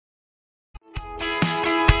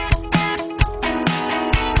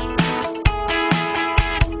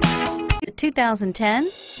2010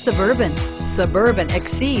 Suburban. Suburban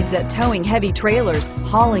exceeds at towing heavy trailers,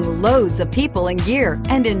 hauling loads of people and gear,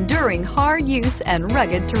 and enduring hard use and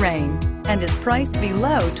rugged terrain, and is priced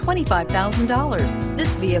below $25,000.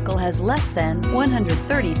 This vehicle has less than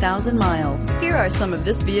 130,000 miles. Here are some of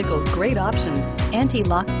this vehicle's great options: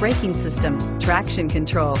 anti-lock braking system, traction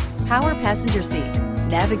control, power passenger seat,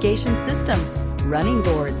 navigation system, running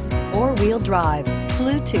boards, four-wheel drive,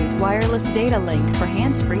 Bluetooth wireless data link for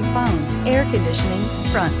hands-free phone, air conditioning,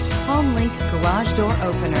 front, home link garage door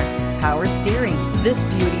opener, power steering. This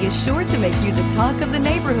beauty is sure to make you the talk of the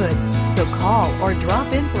neighborhood. So call or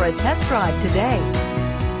drop in for a test drive today.